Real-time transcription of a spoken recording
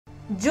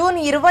June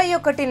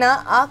 21న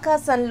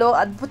ఆకాశంలో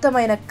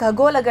అద్భుతమైన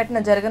ఖగోళ ఘటన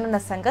జరగనున్న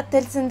సంగతి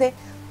తెలిసిందే.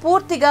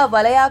 పూర్తిగా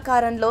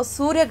వలయాకారంలో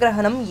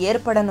సూర్యగ్రహణం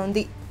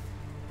ఏర్పడనుంది.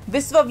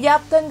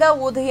 విశ్వవ్యాప్తంగా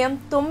ఉదయం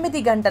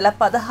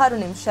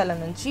 9:16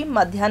 నుంచి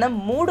మధ్యాహ్నం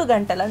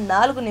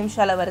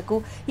 3:04 వరకు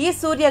ఈ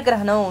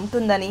సూర్యగ్రహణం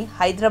ఉంటుందని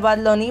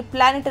హైదరాబాద్లోని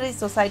planetary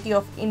society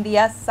of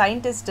India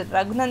scientist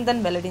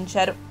Raghunandan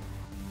వెల్లడించారు.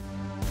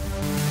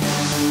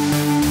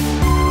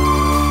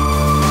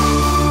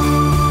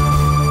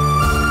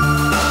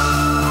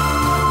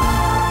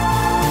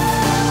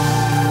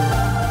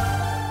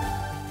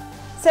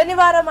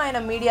 శనివారం ఆయన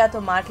మీడియాతో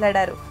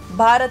మాట్లాడారు.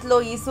 భారత్లో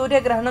ఈ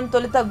సూర్యగ్రహణం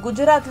తొలుత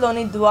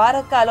గుజరాత్లోని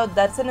ద్వారకాలో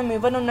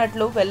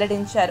దర్శనమివ్వనున్నట్లు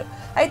వెల్లడించారు.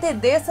 అయితే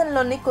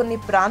దేశంలోని కొన్ని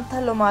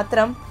ప్రాంతాల్లో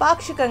మాత్రం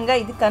పాక్షికంగా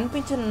ఇది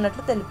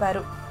కనిపించనున్నట్లు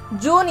తెలిపారు.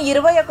 జూన్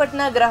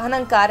 21న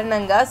గ్రహణం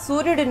కారణంగా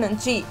సూర్యుడి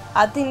నుంచి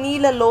అతి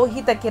నీల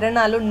లోహిత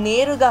కిరణాలు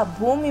నేరుగా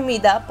భూమి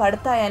మీద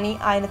పడతాయని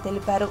ఆయన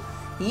తెలిపారు.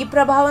 ఈ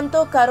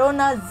ప్రభావంతో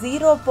కరోనా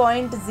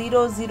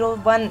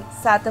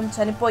 0.001%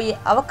 చనిపోయే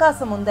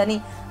అవకాశం ఉందని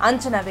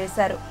అంచనా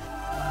వేశారు.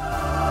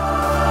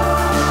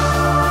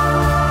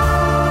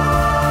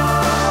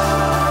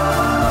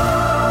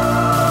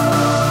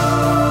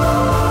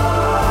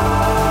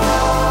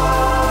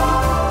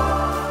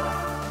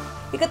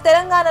 ఇక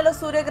తెలంగాణలో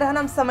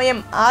సూర్యగ్రహణం సమయం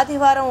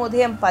ఆదివారం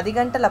ఉదయం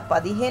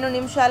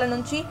 10:15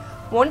 నుంచి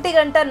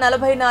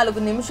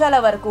 1:44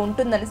 వరకు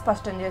ఉంటుందని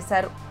స్పష్టం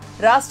చేశారు.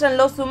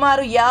 రాష్ట్రంలో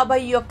సుమారు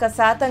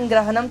 51%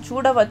 గ్రహణం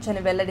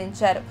చూడవచ్చని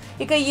వెల్లడించారు.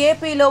 ఇక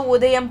ఏపీలో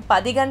ఉదయం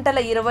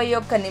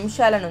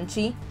 10:21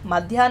 నుంచి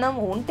మధ్యాహ్నం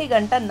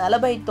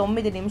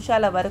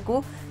 1:49 వరకు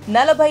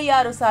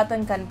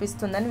 46%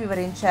 కనిపిస్తుందని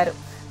వివరించారు.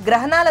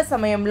 గ్రహణాల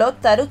సమయంలో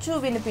తరచూ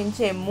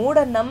వినిపించే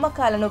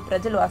మూఢనమ్మకాలను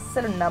ప్రజలు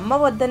అస్సలు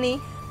నమ్మవద్దని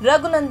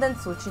రఘునందన్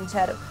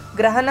సూచించారు.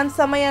 గ్రహణం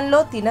సమయంలో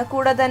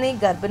తినకూడదని,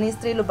 గర్భిణీ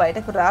స్త్రీలు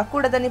బయటకు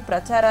రాకూడదని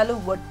ప్రచారాలు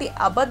ఒట్టి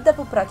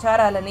అబద్ధపు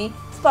ప్రచారాలని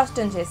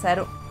స్పష్టం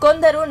చేశారు.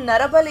 కొందరు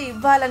నరబలి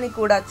ఇవ్వాలని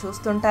కూడా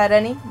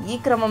చూస్తుంటారని, ఈ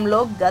క్రమంలో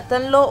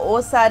గతంలో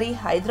ఓసారి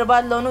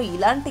హైదరాబాద్లోనూ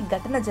ఇలాంటి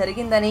ఘటన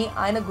జరిగిందని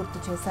ఆయన గుర్తు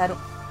చేశారు.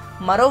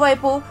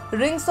 మరోవైపు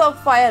రింగ్స్ ఆఫ్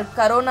ఫైర్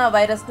కరోనా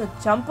వైరస్ను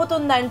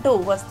చంపుతుందంటూ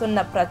వస్తున్న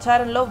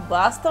ప్రచారంలో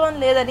వాస్తవం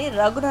లేదని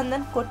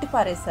రఘునందన్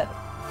కొట్టిపారేశారు.